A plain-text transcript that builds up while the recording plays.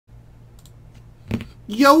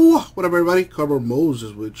Yo, what up everybody? Cardboard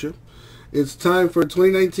Moses with you. It's time for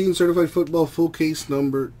 2019 Certified Football Full Case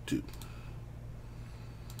number 2.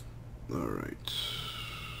 Alright.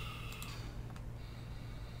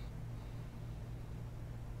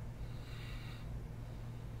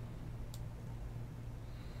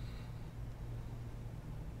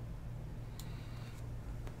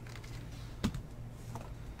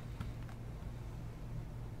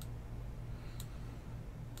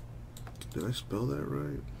 Did I spell that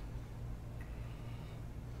right?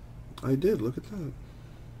 I did, look at that.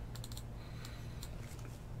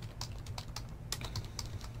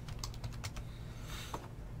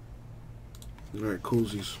 Alright,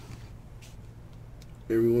 coolsies.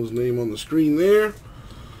 Everyone's name on the screen there.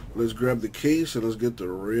 Let's grab the case and let's get the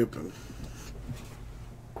ripping.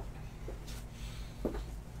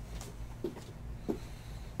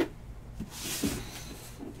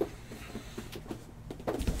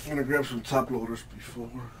 I'm gonna grab some top loaders before.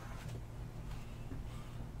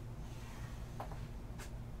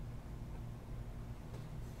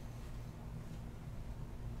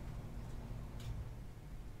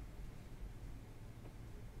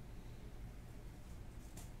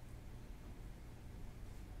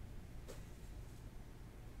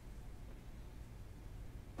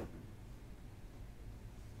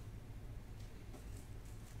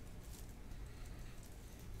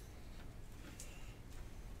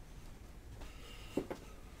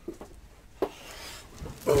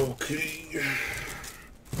 Okay,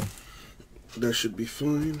 that should be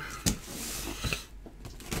fine.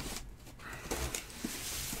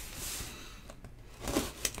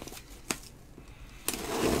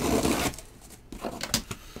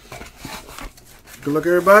 Good luck,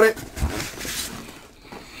 everybody.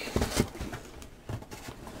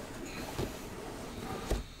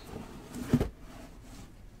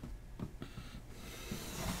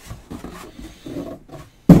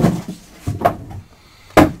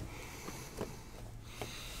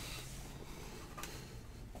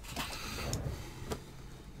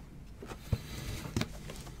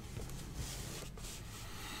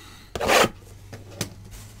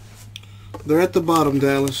 They're at the bottom,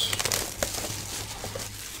 Dallas.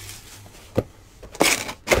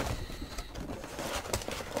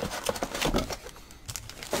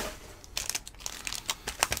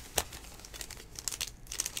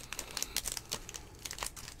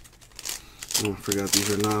 Oh, I forgot these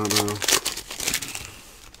are not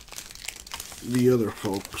the other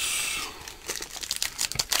folks.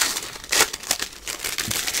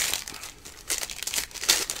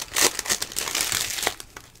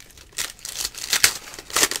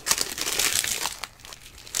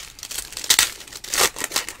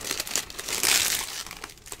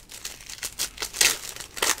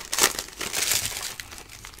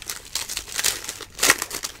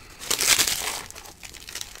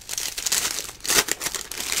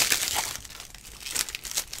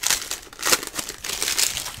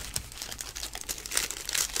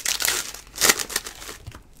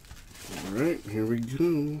 Alright, here we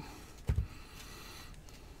go.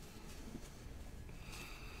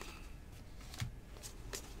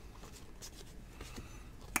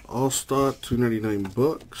 All-Star,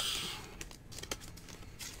 $2.99.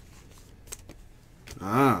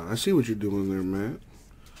 Ah, I see what you're doing there, Matt.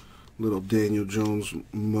 Little Daniel Jones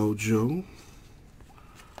mojo.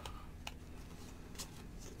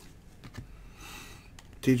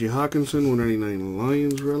 T.J. Hawkinson, $1.99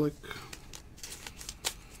 Lions relic.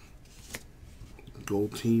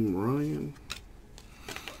 Gold Team Ryan.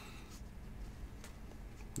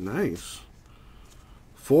 Nice.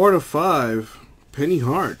 4/5 Penny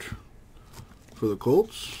Hart for the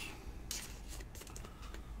Colts.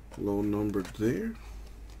 Low numbered there.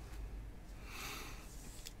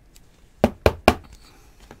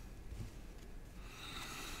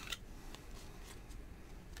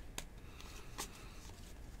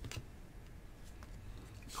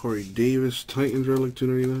 Corey Davis, Titans relic,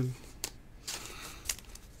 $2.99.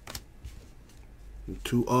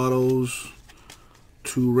 2 autos,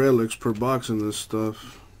 2 relics per box in this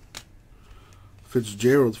stuff.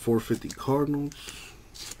 Fitzgerald, 450 Cardinals.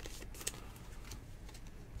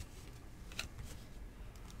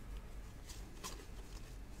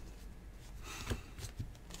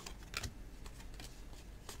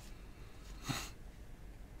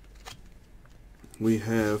 We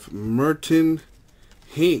have Merton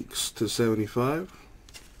Hinks /75.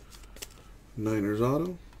 Niners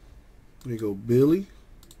auto. There you go, Billy.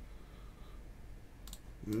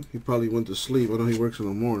 Yeah, he probably went to sleep. I know he works in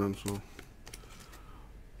the morning, so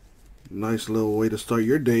nice little way to start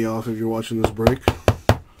your day off if you're watching this break.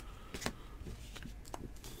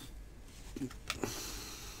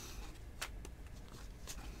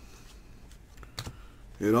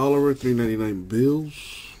 Ed Oliver, $3.99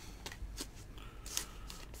 Bills.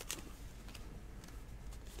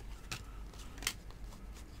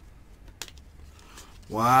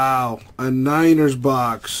 Wow, a Niners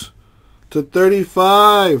box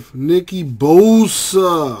 /35. Nicky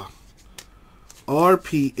Bosa.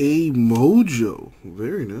 RPA Mojo.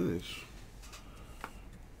 Very nice.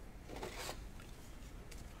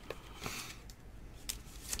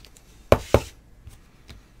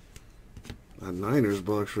 A Niners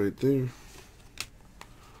box right there.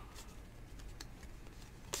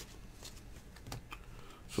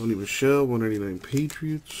 Sony Michel, $199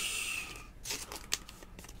 Patriots.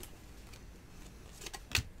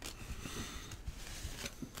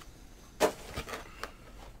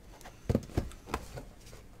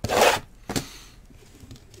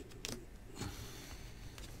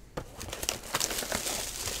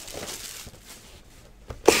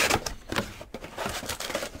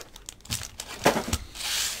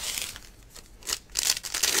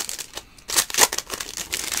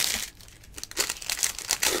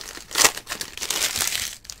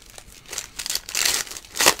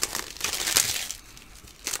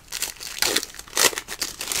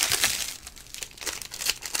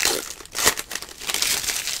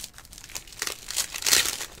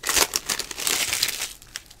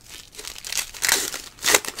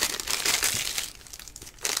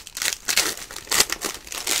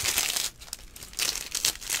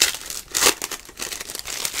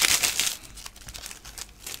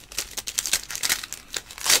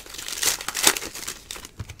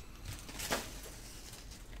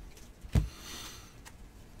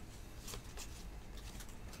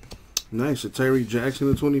 Nice, a Tyree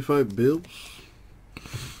Jackson /25 Bills.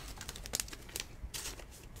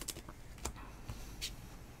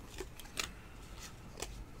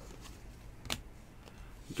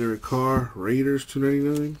 Derek Carr, Raiders,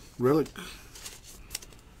 $2.99 Relic.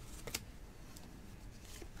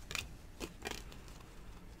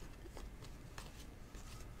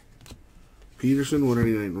 Peterson,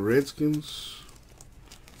 $1.99 Redskins.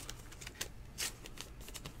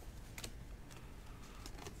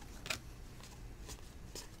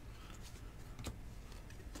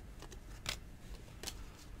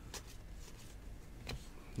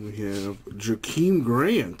 We have Jakeem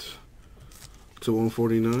Grant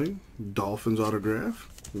 /149. Dolphins autograph.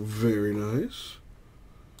 Very nice.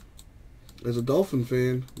 As a Dolphin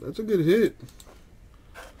fan, that's a good hit.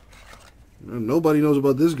 Nobody knows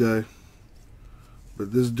about this guy,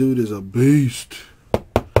 but this dude is a beast.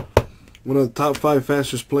 One of the top 5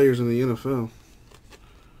 fastest players in the NFL.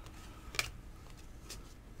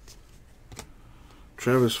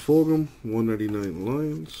 Travis Fulgham, $1.99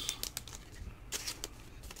 Lions.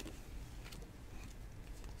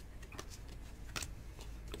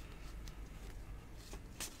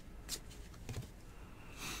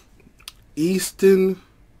 Easton,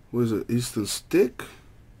 what is it? Easton Stick.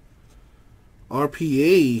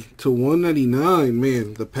 RPA /199.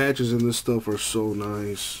 Man, the patches in this stuff are so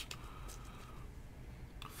nice.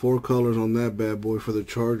 4 colors on that bad boy for the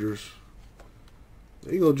Chargers.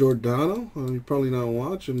 There you go, Giordano. You're probably not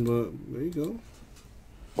watching, but there you go.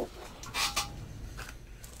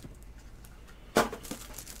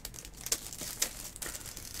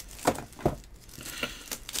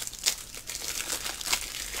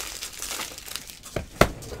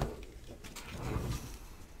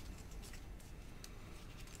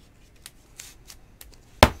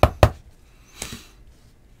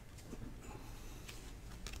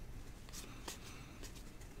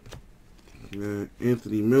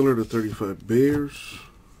 Anthony Miller /35 Bears.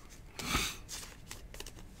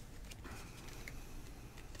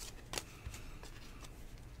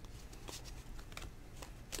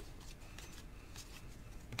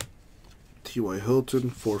 T.Y.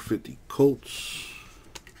 Hilton /450 Colts.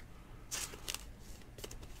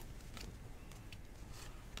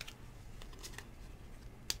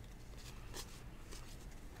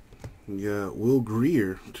 We got Will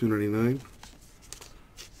Greer /299.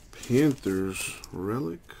 Panthers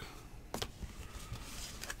relic.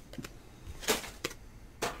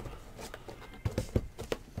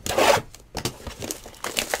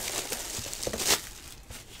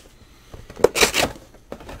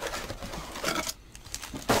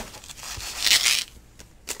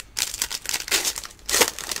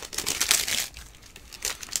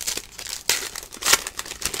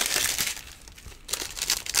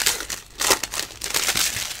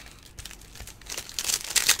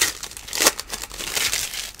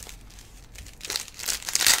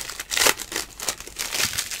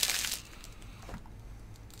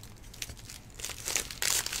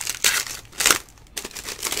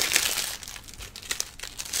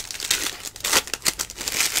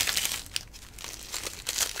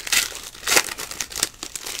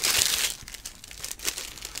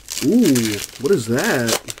 Ooh, what is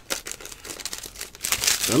that?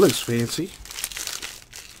 That looks fancy.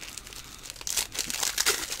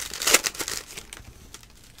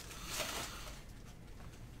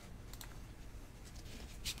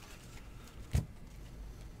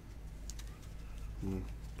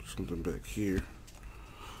 Something back here.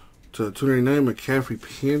 To 299 McCaffrey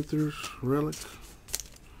Panthers relic.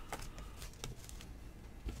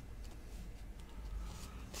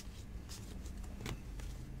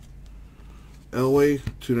 Elway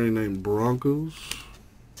 299 Broncos.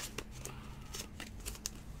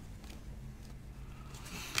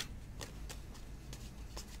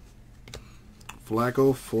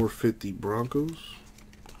 Flacco 450 Broncos.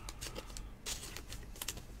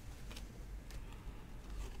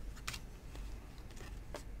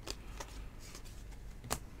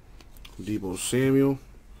 Deebo Samuel,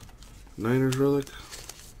 Niners relic.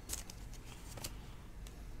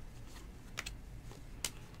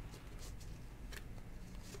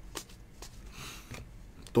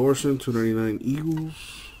 Thorson, 299 Eagles.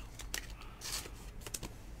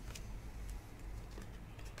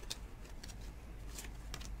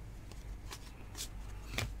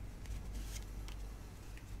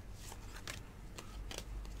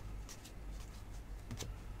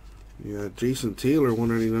 Yeah, Jason Taylor,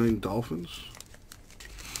 199 Dolphins.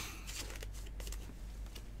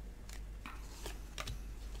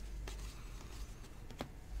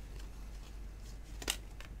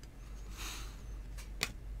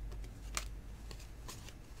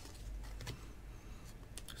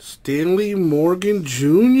 Stanley Morgan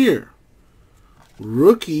Jr.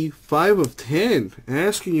 Rookie, 5 of 10.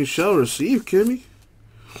 Asking you shall receive, Kimmy.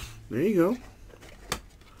 There you go.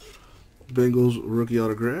 Bengals rookie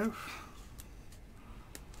autograph.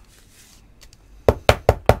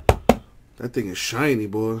 That thing is shiny,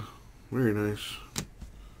 boy. Very nice.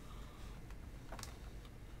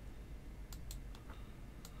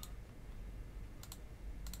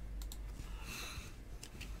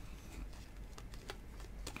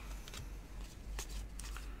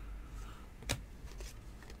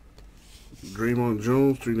 Draymond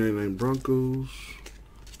Jones, 399 Broncos.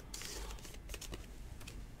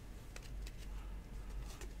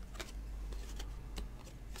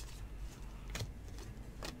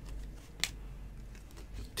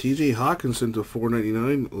 TJ Hawkinson to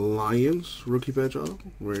 499 Lions rookie patch auto.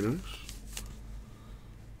 Very nice.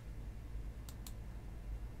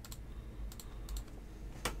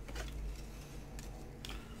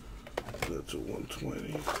 That's a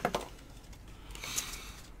 120.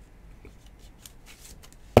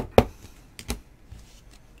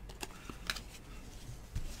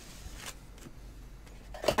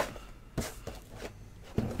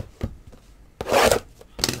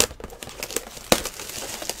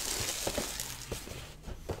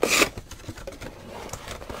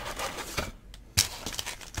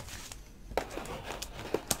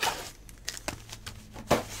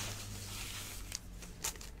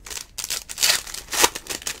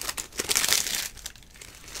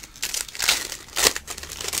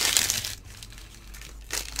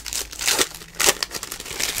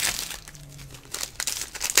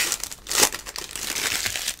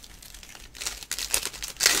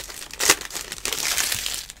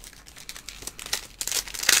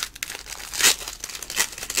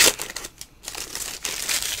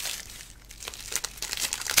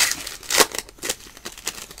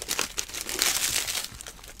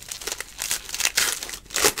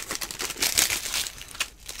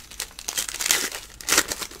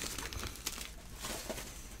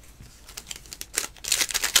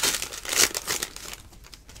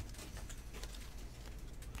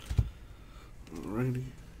 Alrighty.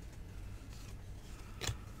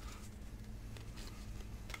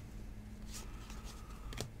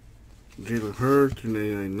 Jalen Hurts,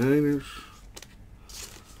 299 Niners.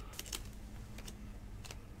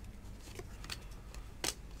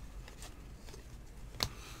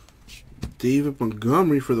 David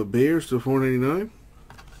Montgomery for the Bears to 499.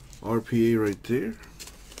 RPA right there.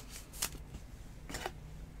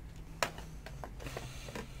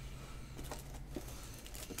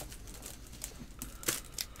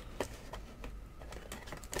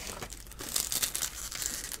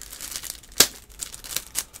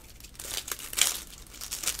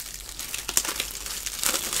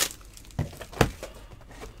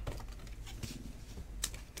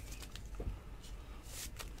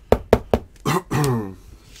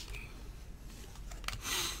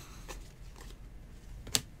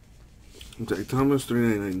 Zach Thomas,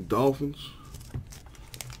 399 Dolphins.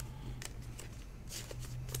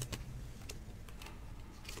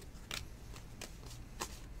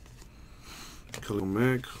 Khalil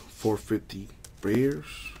Mack, 450 Bears.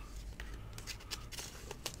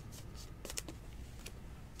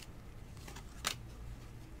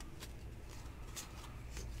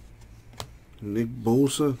 Nick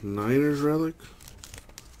Bosa, Niners relic.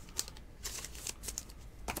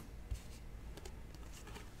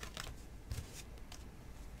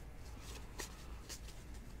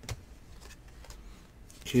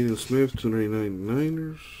 Keaton Smith, 299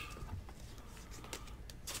 Niners.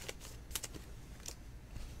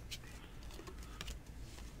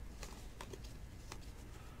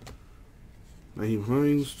 Naheem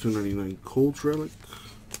Hines, 299 Colts relic.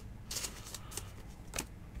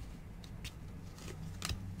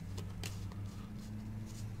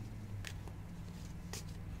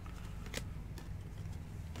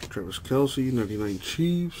 Travis Kelce, 99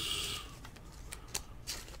 Chiefs.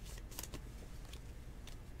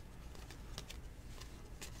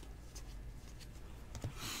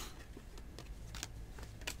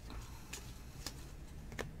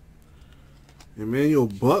 Emmanuel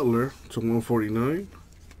Butler to 149.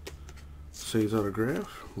 Saints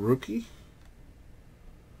autograph. Rookie.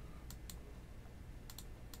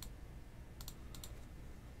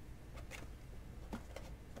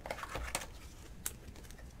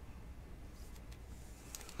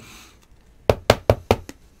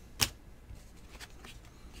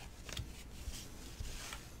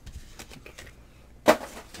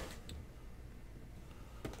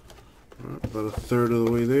 Right, about a third of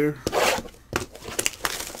the way there.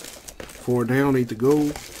 4 down, 8 to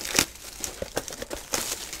go.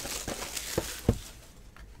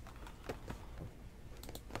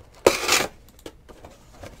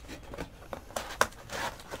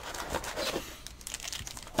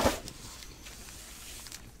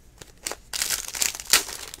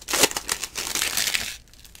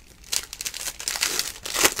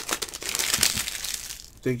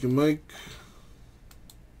 Thank you, Mike.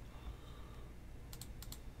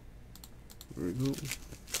 There we go.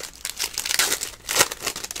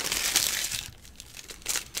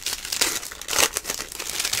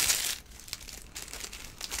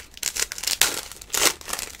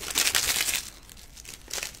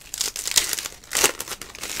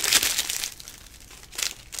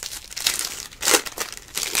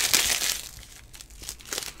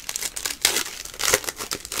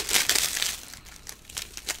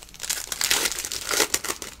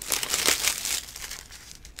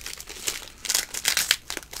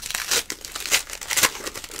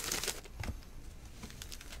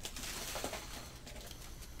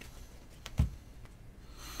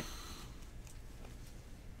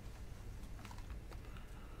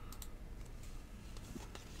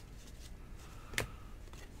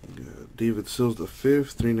 David Sills the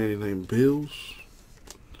 5th, 399 Bills.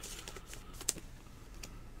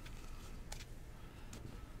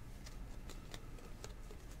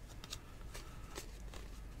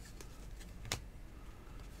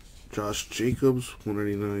 Josh Jacobs,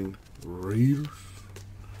 199 Raiders.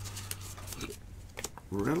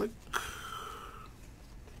 Relic.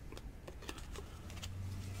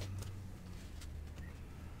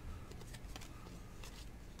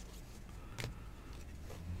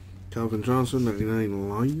 Calvin Johnson, 99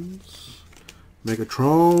 Lions.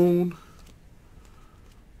 Megatron.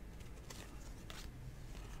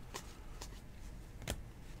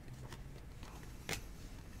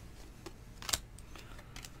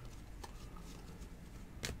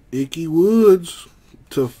 Icky Woods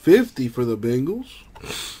to 50 for the Bengals.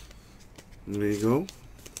 There you go.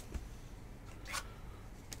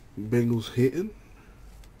 Bengals hitting.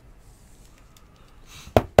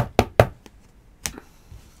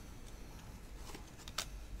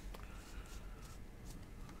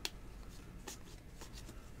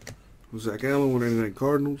 Zach Allen, 199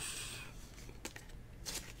 Cardinals.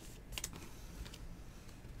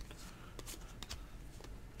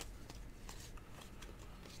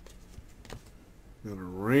 Got a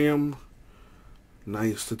Ram.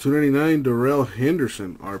 Nice. The 299 Darrell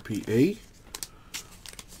Henderson RPA.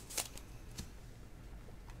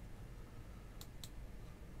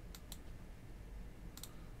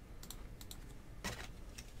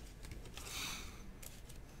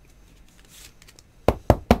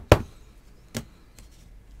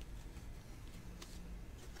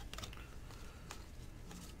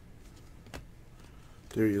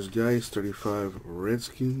 Darius Geis, 35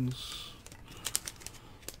 Redskins.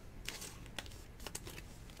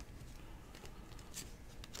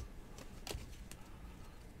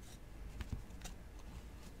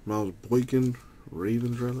 Miles Boykin,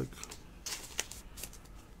 Ravens relic.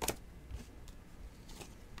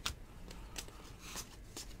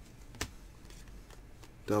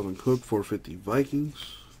 Dalvin Cook, 450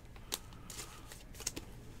 Vikings.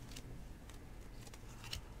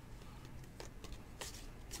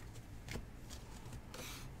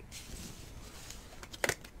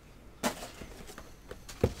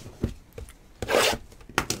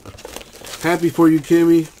 Happy for you,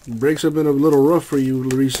 Kimmy. Breaks have been a little rough for you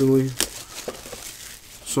recently,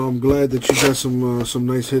 so I'm glad that you got some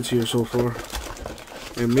nice hits here so far,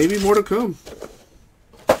 and maybe more to come.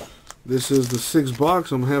 This is the 6th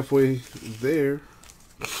box. I'm halfway there.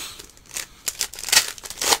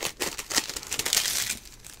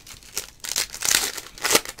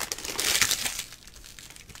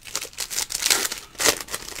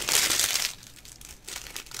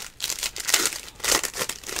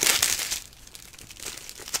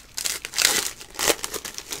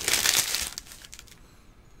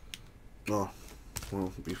 Oh,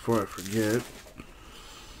 well, before I forget,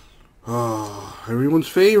 everyone's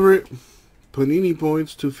favorite, Panini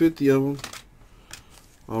points, 250 of them.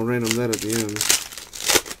 I'll random that at the end.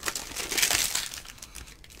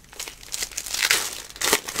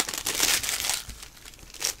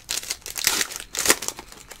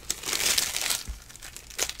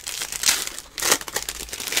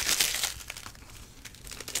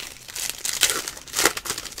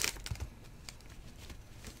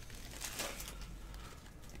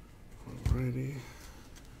 Alrighty.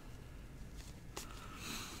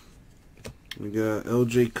 We got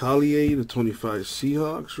L.J. Collier, the 25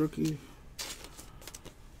 Seahawks rookie.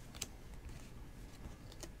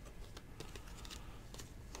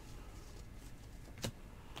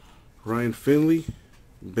 Ryan Finley,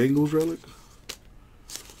 Bengals relic.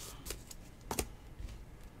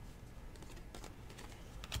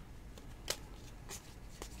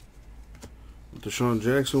 Deshaun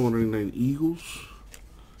Jackson, 199 Eagles.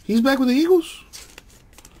 He's back with the Eagles?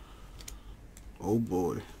 Oh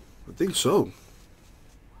boy. I think so.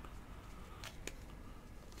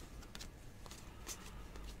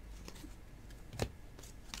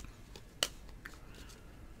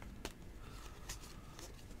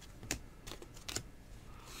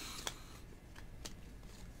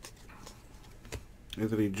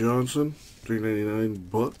 Anthony Johnson, $3.99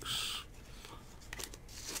 Bucks.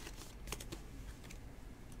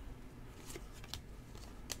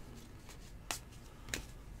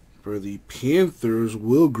 For the Panthers,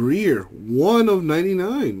 Will Greer, 1 of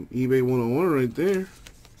 99. eBay 101 right there.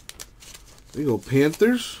 There you go,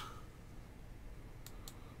 Panthers.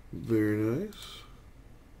 Very nice.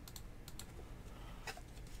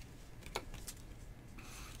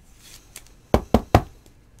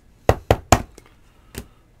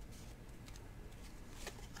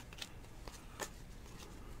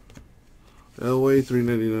 Elway,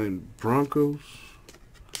 $3.99 Broncos.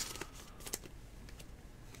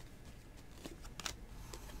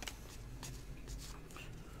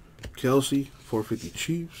 Kelsey, $4.50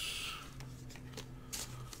 Chiefs.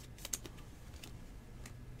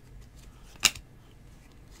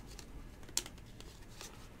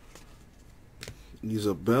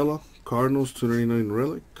 Isabella, Cardinals, $2.99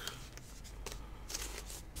 relic.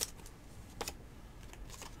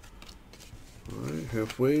 Alright,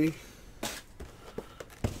 halfway.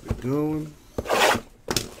 Keep going.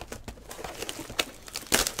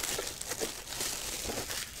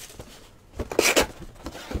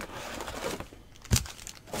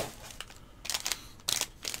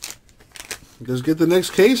 Let's get the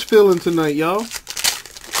next case filling tonight, y'all.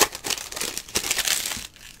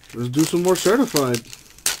 Let's do some more certified.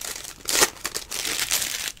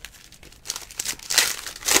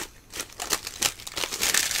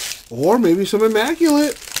 Or maybe some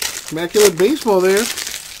immaculate. Immaculate baseball there.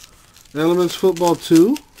 Elements Football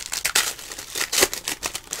 2.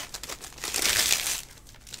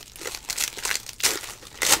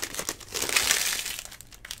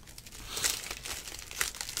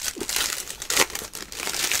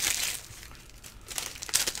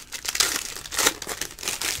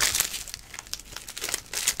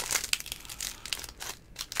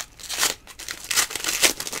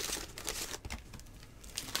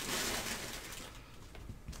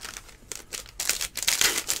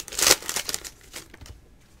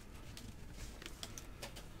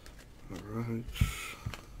 Alright.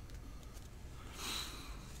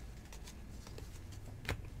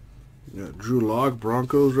 Got Drew Lock,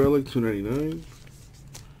 Broncos relic, $2.99.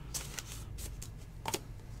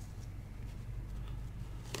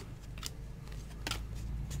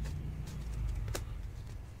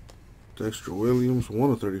 Dexter Williams,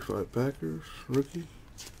 1 of 35 Packers, rookie.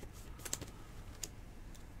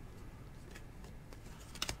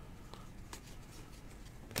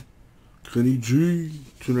 Kenny G,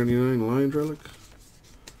 $2.99 Lions relic.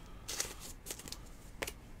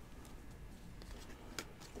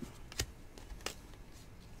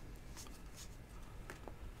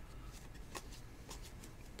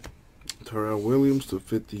 Terrell Williams to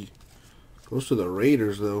 50. Goes to the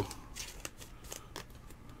Raiders though.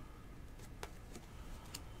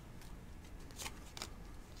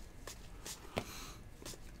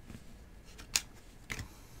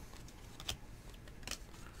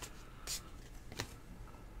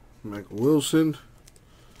 Mac Wilson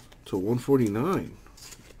to 149.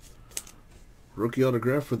 Rookie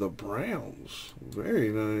autograph for the Browns. Very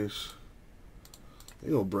nice.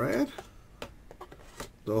 There you go, Brad.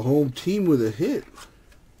 The home team with a hit.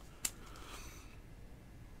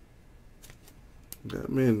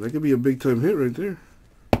 That could be a big-time hit right there.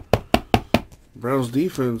 Browns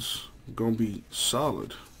defense gonna be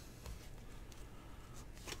solid.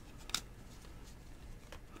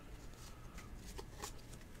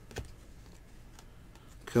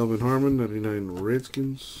 Kelvin Harmon, 99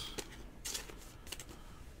 Redskins.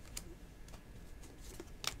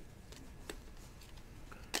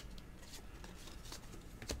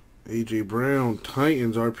 A.J. Brown,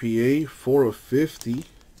 Titans RPA, 4 of 50.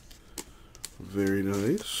 Very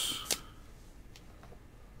nice.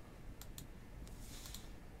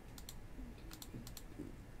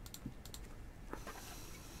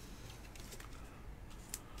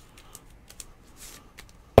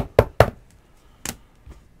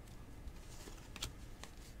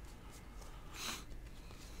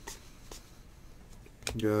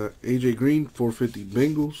 Got AJ Green, 450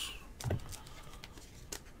 Bengals.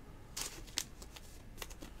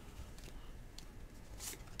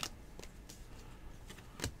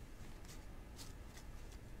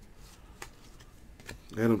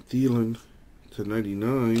 Adam Thielen to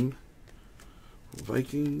 99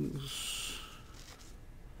 Vikings.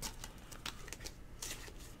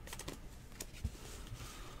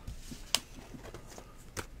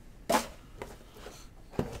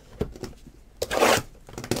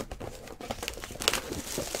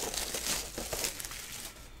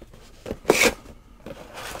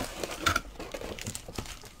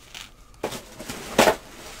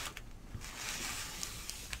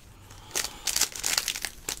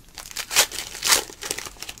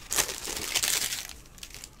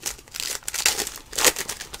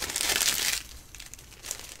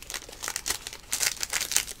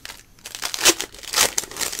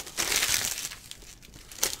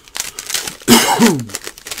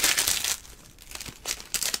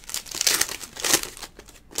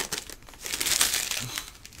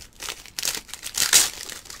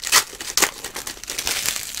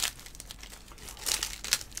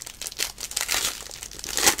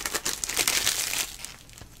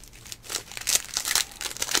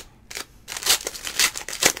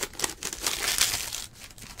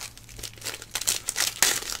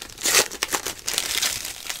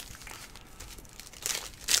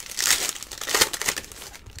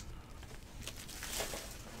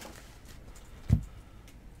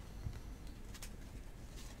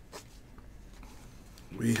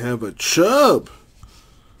 We have a Chubb.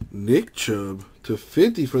 Nick Chubb to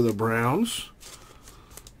 50 for the Browns.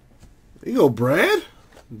 There you go, Brad.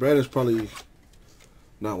 Brad is probably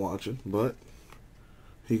not watching, but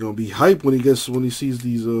he gonna be hyped when he sees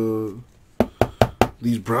these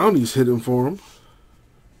brownies hitting for him.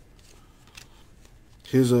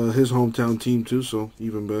 His hometown team too, so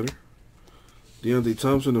even better. Deontay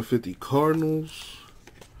Thompson to 50 Cardinals.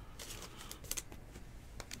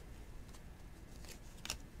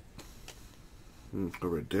 A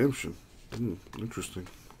redemption. Interesting.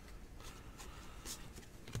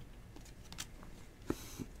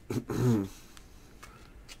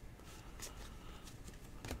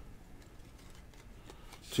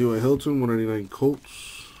 T.Y. Hilton, 199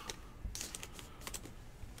 Colts.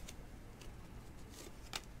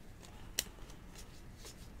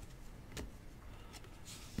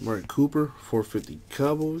 Mark Cooper, 450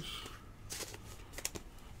 Cowboys.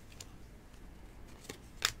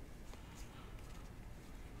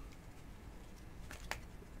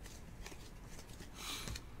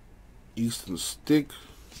 Easton Stick,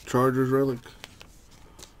 Chargers relic.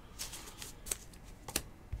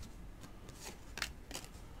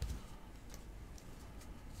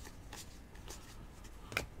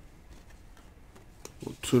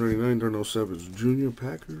 $2.99 Darnell Savage Jr.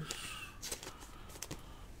 Packers.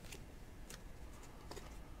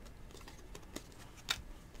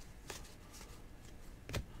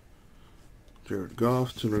 Jared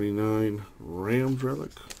Goff, $2.99 Rams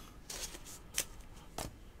relic.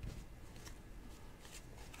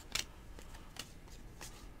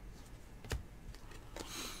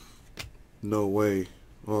 No way.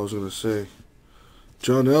 Well, I was going to say.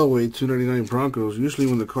 John Elway, $2.99 Broncos. Usually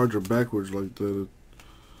when the cards are backwards like that,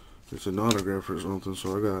 it's an autograph or something.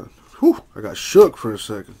 So I got shook for a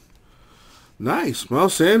second. Nice.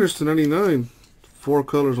 Miles Sanders, $2.99. 4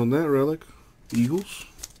 colors on that relic. Eagles.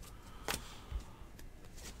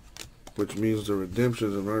 Which means the redemption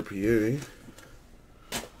is an RPA.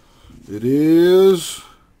 It is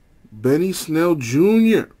Benny Snell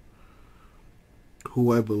Jr.,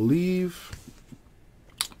 who I believe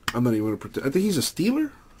I'm not even going to pretend. I think he's a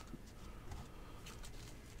Steeler.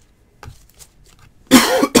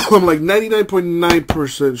 I'm like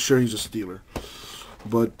 99.9% sure he's a Steeler.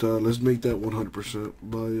 But let's make that 100%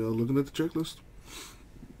 by looking at the checklist.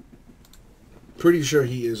 Pretty sure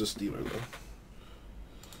he is a Steeler, though.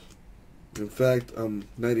 In fact, I'm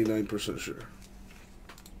 99% sure.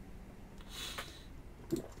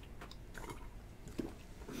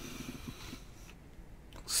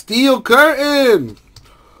 Steel Curtain!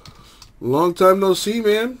 Long time no see,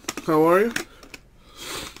 man. How are you?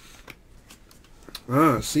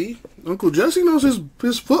 See? Uncle Jesse knows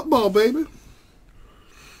his football, baby.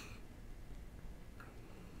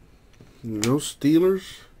 No Steelers.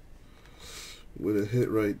 With a hit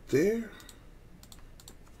right there.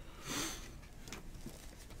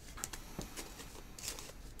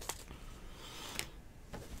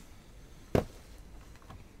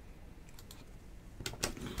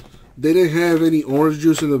 They didn't have any orange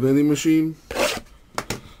juice in the vending machine,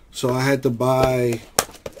 so I had to buy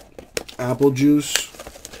apple juice.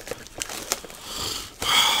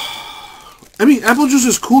 I mean, apple juice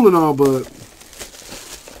is cool and all, but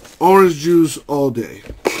orange juice all day.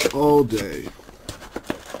 All day.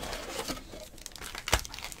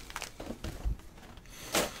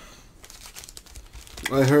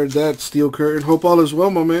 I heard that, Steel Curtain. Hope all is well,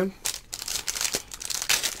 my man.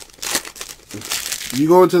 You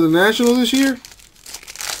going to the National this year?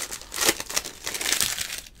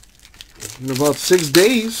 In about 6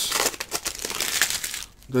 days,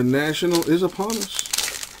 the National is upon us.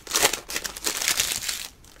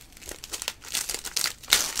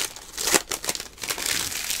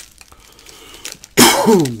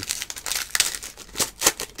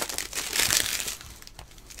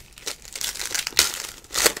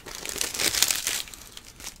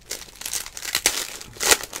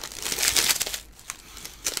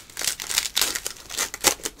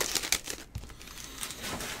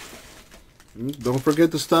 Don't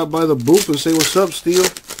forget to stop by the booth and say what's up, Steel.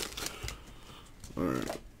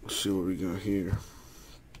 Alright, let's see what we got here.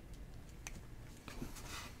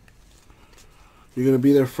 You're going to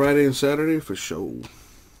be there Friday and Saturday? For sure.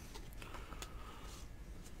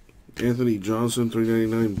 Anthony Johnson,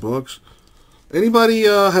 $3.99. Anybody,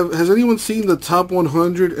 has anyone seen the top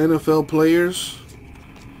 100 NFL players?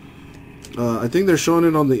 I think they're showing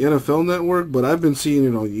it on the NFL Network, but I've been seeing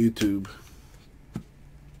it on YouTube.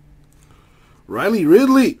 Riley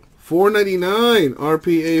Ridley, $4.99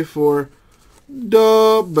 RPA for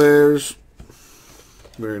the Bears.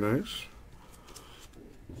 Very nice.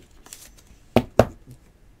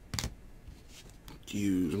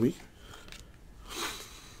 Excuse me.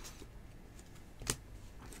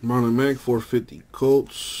 Marlon Mack, $4.50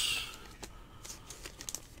 Colts.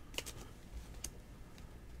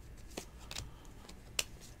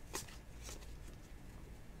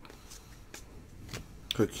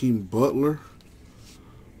 Hakeem Butler,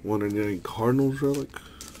 $1.99 Cardinals relic.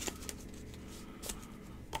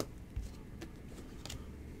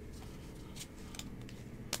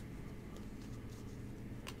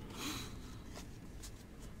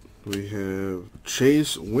 We have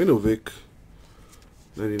Chase Winovich,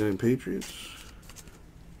 99 Patriots.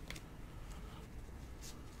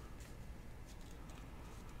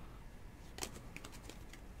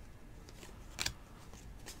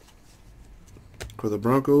 For the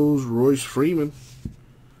Broncos, Royce Freeman,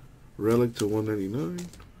 relic to 199.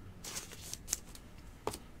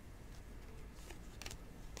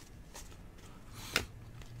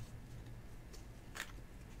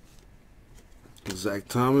 Zach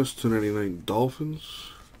Thomas, $2.99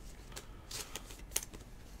 Dolphins.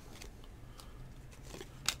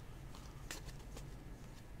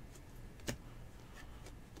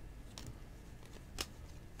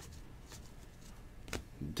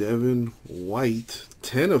 Devin White,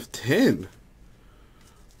 10 of 10.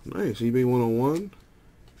 Nice. eBay 101.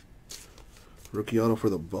 Rookie auto for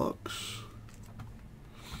the Bucks.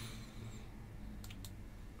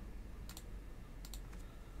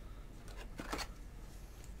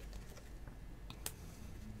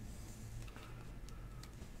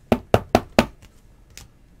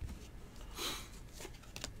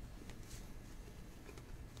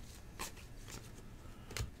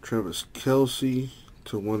 Travis Kelce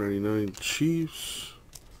to 199 Chiefs.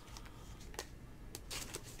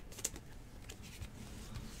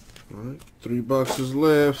 All right, 3 boxes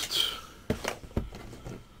left.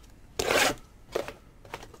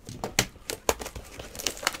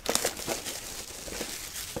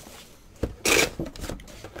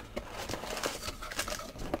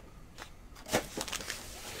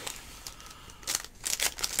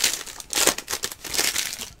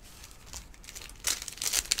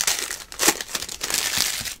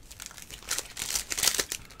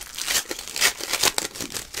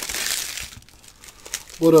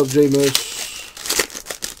 What up, J-Mesh?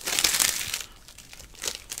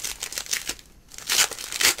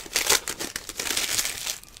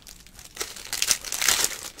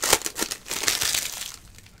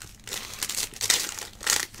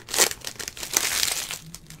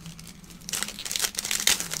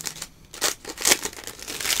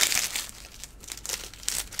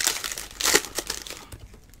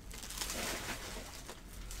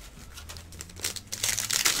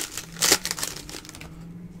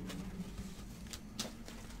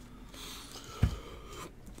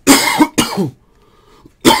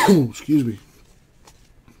 Excuse me.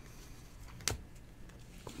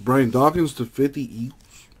 Brian Dawkins to 50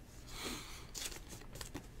 Eagles.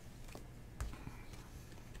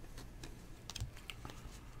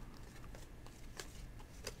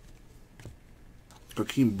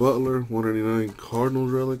 Hakeem Butler, 199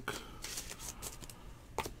 Cardinals relic.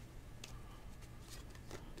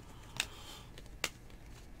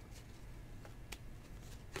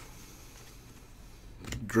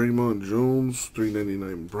 Draymond Jones,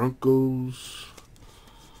 399 Broncos.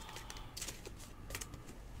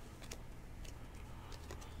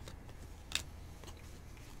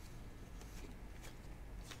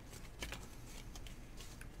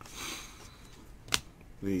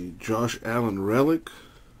 The Josh Allen relic,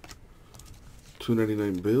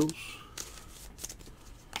 299 Bills.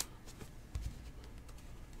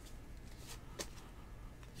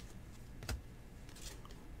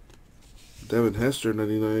 Devin Hester,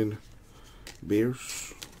 99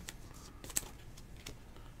 Bears.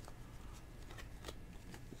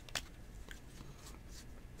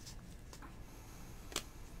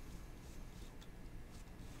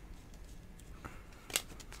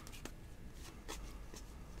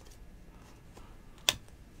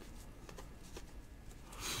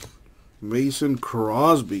 Mason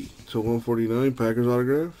Crosby to 149 Packers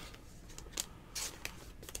autograph.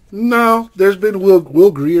 No, there's been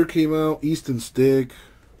Will Greer came out, Easton Stick,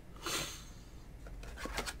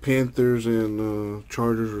 Panthers and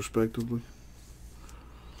Chargers respectively.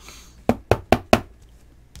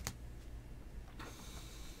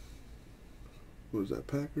 What is that,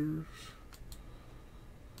 Packers?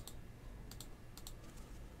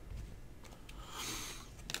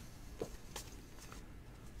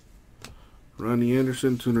 Ronnie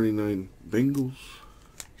Anderson, 299 Bengals.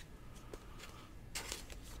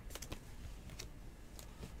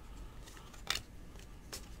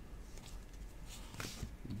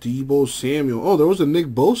 Deebo Samuel. Oh, there was a Nick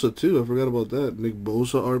Bosa too. I forgot about that. Nick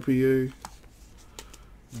Bosa RPA.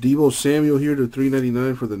 Deebo Samuel here to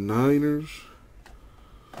 399 for the Niners.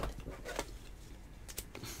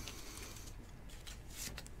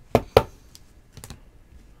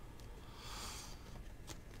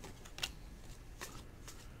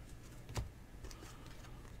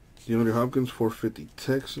 DeAndre Hopkins, 450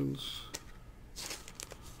 Texans.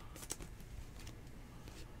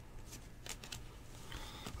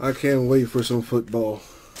 I can't wait for some football.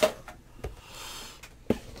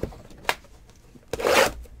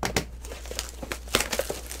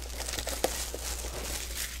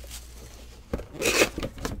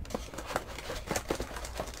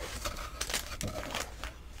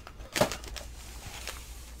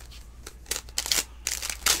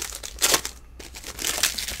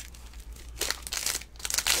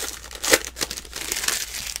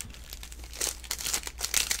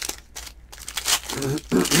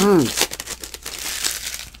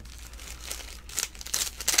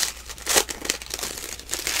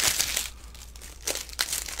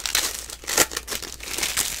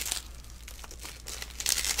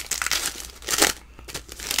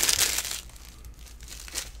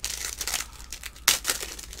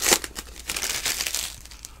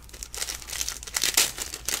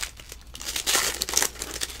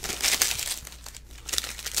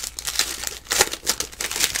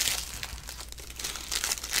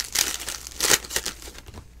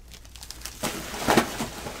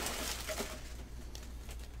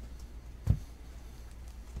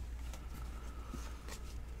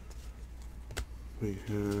 We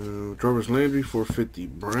have Jarvis Landry, 450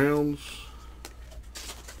 Browns.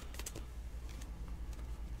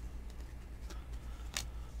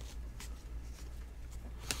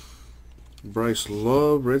 Bryce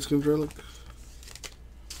Love, Redskins relic.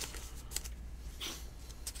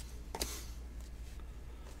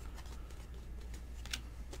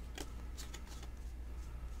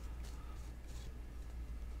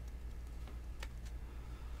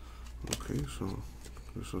 Okay, so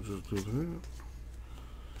I guess I'll just do that.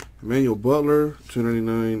 Emmanuel Butler,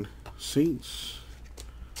 299 Saints.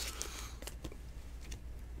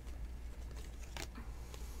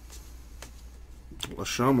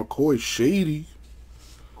 LaShawn McCoy, shady.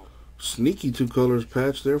 Sneaky 2 colors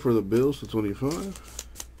patch there for the Bills to 25.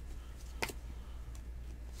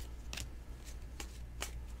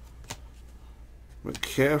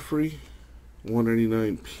 McCaffrey,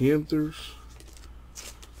 199 Panthers.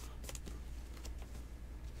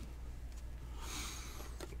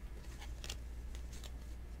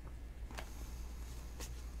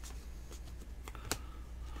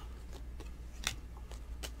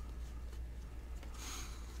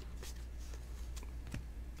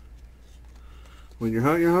 When you're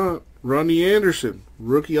hot, you're hot. Ronnie Anderson,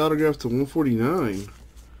 rookie autograph to 149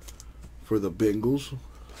 for the Bengals.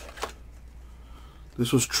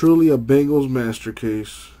 This was truly a Bengals master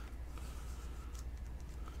case.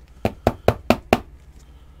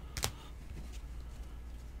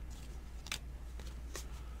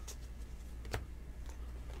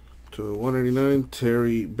 To 199,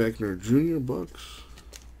 Terry Beckner Jr. Bucks.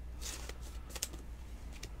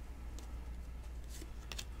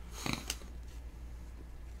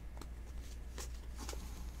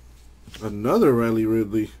 Another Riley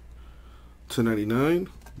Ridley to 99,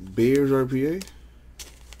 Bears RPA.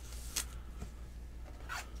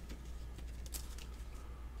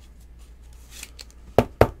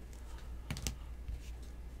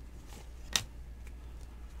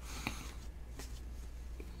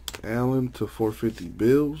 Allen to 450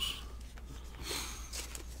 Bills.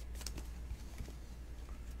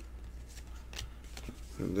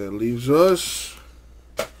 And that leaves us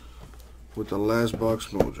with the last box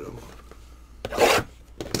mojo.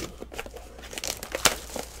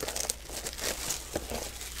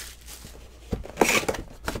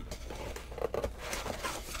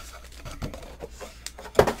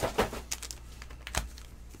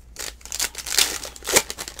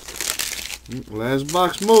 Last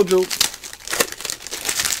box mojo.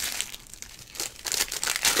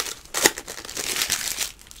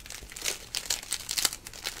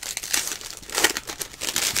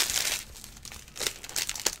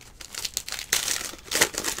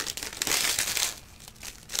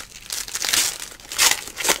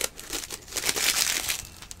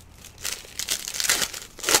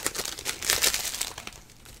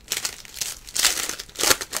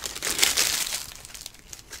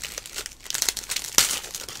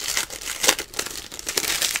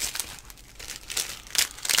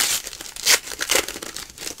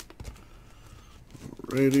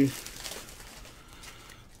 Ready.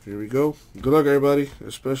 Here we go. Good luck, everybody,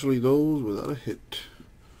 especially those without a hit.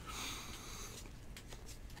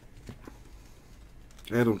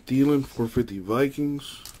 Adam Thielen, 450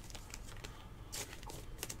 Vikings.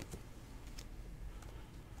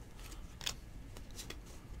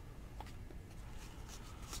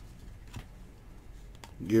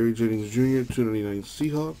 Gary Jennings Jr., 299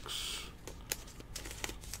 Seahawks.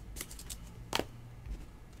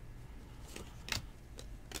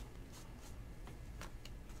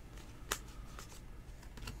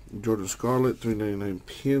 Jordan Scarlett, 399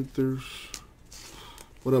 Panthers.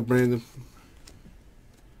 What up, Brandon?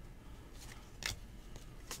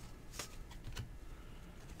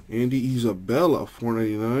 Andy Isabella,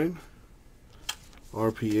 499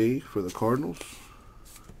 RPA for the Cardinals.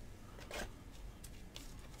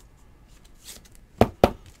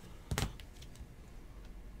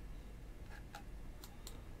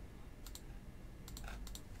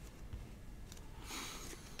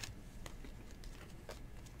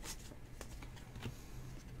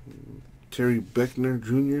 Terry Beckner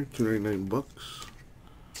Jr., 299 bucks.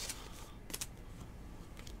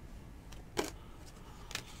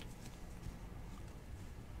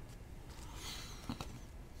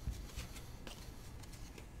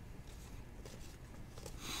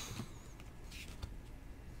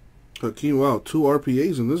 Hakeem, wow, 2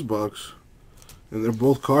 RPAs in this box, and they're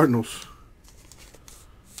both Cardinals.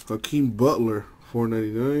 Hakeem Butler,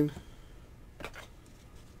 499.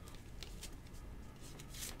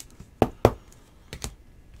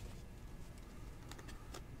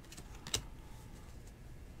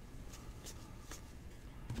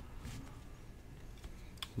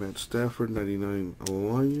 Matt Stafford, 99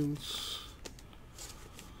 Lions.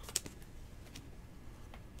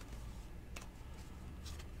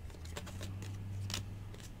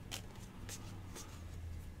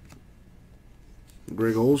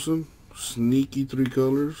 Greg Olsen, sneaky 3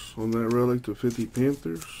 colors on that relic to 50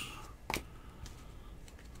 Panthers.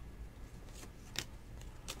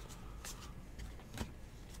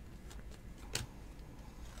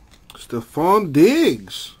 Stephon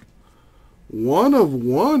Diggs, 1 of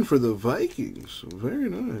 1 for the Vikings. Very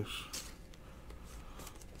nice.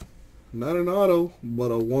 Not an auto,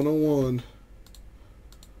 but a 101.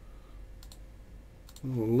 A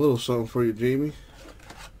little something for you, Jamie.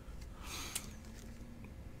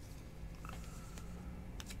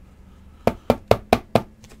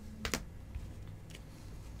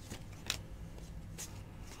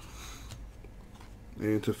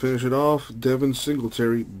 And to finish it off, Devin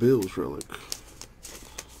Singletary, Bills relic.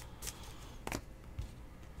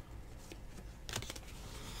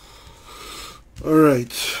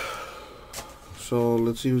 Alright. So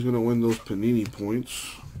let's see who's going to win those Panini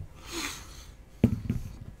points.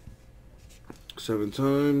 7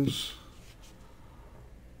 times.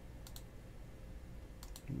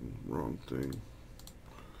 Wrong thing.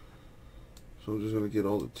 So I'm just going to get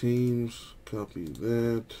all the teams. Copy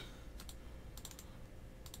that.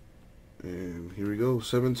 And here we go.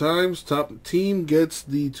 7 times. Top team gets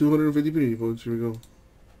the 250 Panini points. Here we go.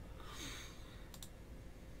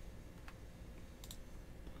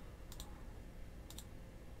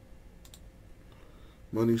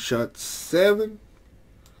 Money shot 7.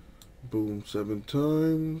 Boom, 7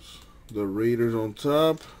 times. The Raiders on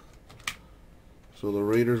top. So the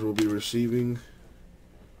Raiders will be receiving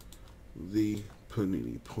the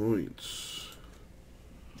Panini points.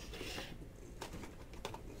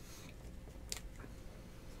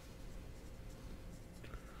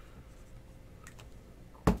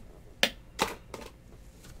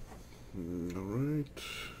 Alright.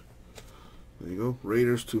 There you go.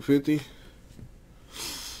 Raiders 250.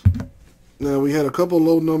 Now we had a couple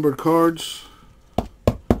low numbered cards.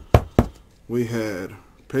 We had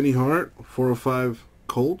Penny Hart, 405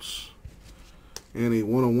 Colts, and a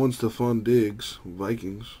 101 Stephon Diggs,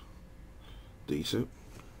 Vikings. Decent.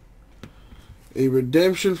 A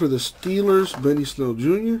redemption for the Steelers, Benny Snell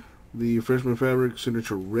Jr., the freshman fabric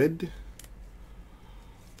signature red.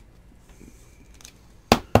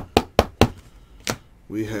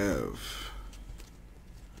 We have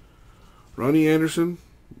Ronnie Anderson,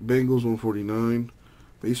 Bengals 149,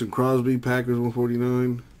 Mason Crosby, Packers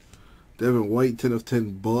 149, Devin White 10 of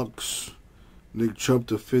 10 Bucks, Nick Chubb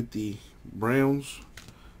to 50 Browns,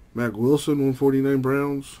 Mac Wilson 149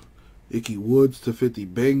 Browns, Ickey Woods to 50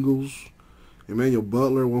 Bengals, Emmanuel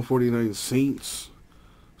Butler 149 Saints,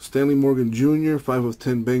 Stanley Morgan Jr. 5 of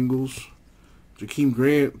 10 Bengals, Jakeem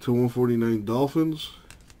Grant to 149 Dolphins,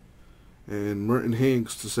 and Merton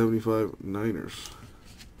Hanks to 75 Niners.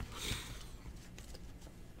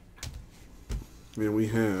 And we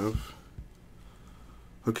have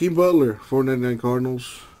Hakeem Butler, 499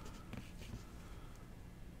 Cardinals.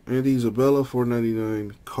 Andy Isabella,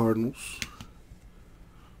 499 Cardinals.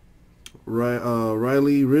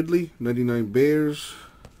 Riley Ridley, 99 Bears.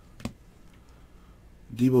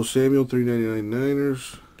 Deebo Samuel, 399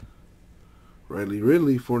 Niners. Riley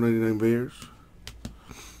Ridley, 499 Bears.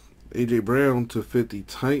 AJ Brown to 50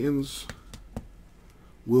 Titans.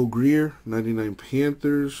 Will Greer, 99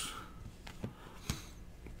 Panthers.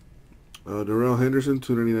 Darrell Henderson,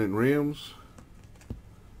 299 Rams.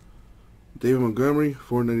 David Montgomery,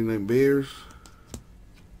 499 Bears.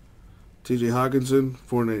 TJ Hawkinson,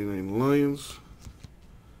 499 Lions.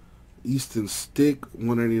 Easton Stick,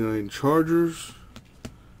 199 Chargers.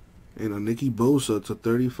 And a Nicky Bosa to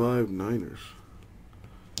 35 Niners.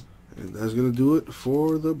 And that's going to do it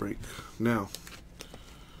for the break. Now,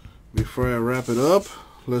 before I wrap it up,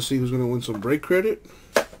 let's see who's going to win some break credit.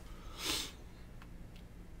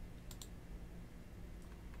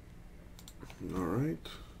 Alright.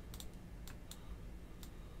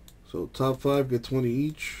 So top 5 get 20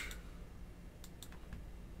 each.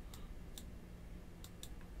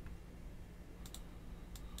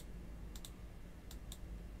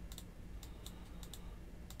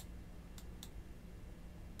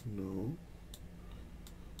 No.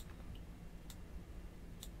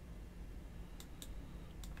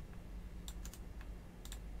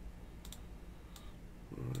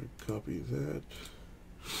 Alright, copy that.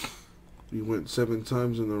 We went 7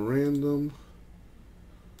 times in the random.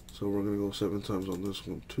 So we're going to go 7 times on this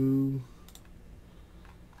one too.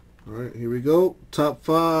 Alright, here we go. Top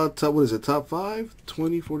 5. What is it? Top 5?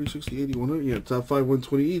 20, 40, 60, 80, 100. Yeah, top 5 win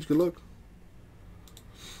 20 each. Good luck.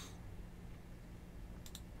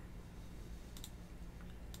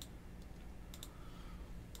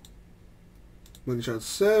 Money shot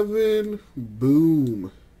 7.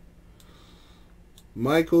 Boom.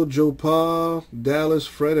 Michael, Joe Pa, Dallas,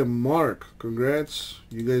 Fred, and Mark. Congrats.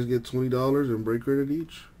 You guys get $20 in break credit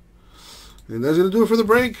each. And that's going to do it for the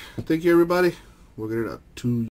break. Thank you, everybody. We'll get it out to you.